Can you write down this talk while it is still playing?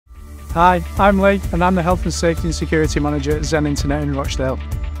Hi, I'm Lee and I'm the Health and Safety and Security Manager at Zen Internet in Rochdale.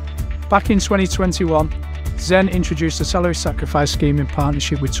 Back in 2021, Zen introduced a salary sacrifice scheme in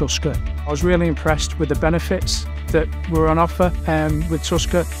partnership with Tusker. I was really impressed with the benefits that were on offer with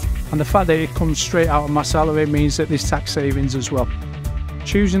Tusker, and the fact that it comes straight out of my salary means that there's tax savings as well.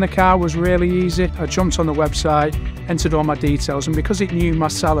 Choosing the car was really easy. I jumped on the website, entered all my details, and because it knew my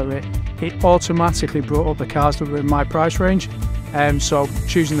salary, it automatically brought up the cars that were in my price range. So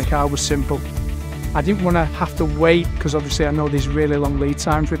choosing the car was simple. I didn't want to have to wait because obviously I know there's really long lead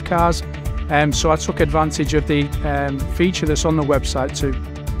times with cars. So I took advantage of the feature that's on the website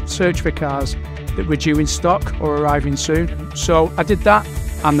to search for cars that were due in stock or arriving soon. So I did that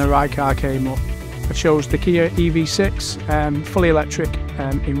and the right car came up. I chose the Kia EV6, fully electric,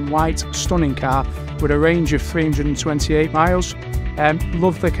 in white, stunning car with a range of 328 miles.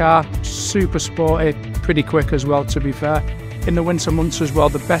 Love the car, super sporty, pretty quick as well, to be fair. In the winter months as well,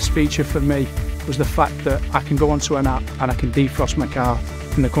 the best feature for me was the fact that I can go onto an app and I can defrost my car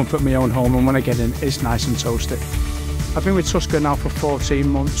in the comfort of my own home, and when I get in, it's nice and toasty. I've been with Tusker now for 14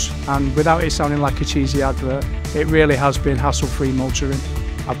 months, and without it sounding like a cheesy advert, it really has been hassle-free motoring.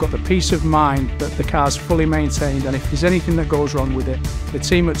 I've got the peace of mind that the car's fully maintained, and if there's anything that goes wrong with it, the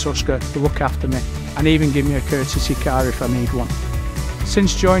team at Tusker will look after me and even give me a courtesy car if I need one.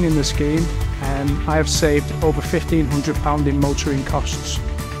 Since joining the scheme, I have saved over £1,500 in motoring costs.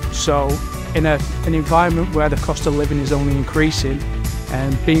 So in an environment where the cost of living is only increasing,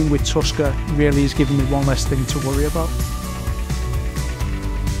 being with Tusker really is giving me one less thing to worry about.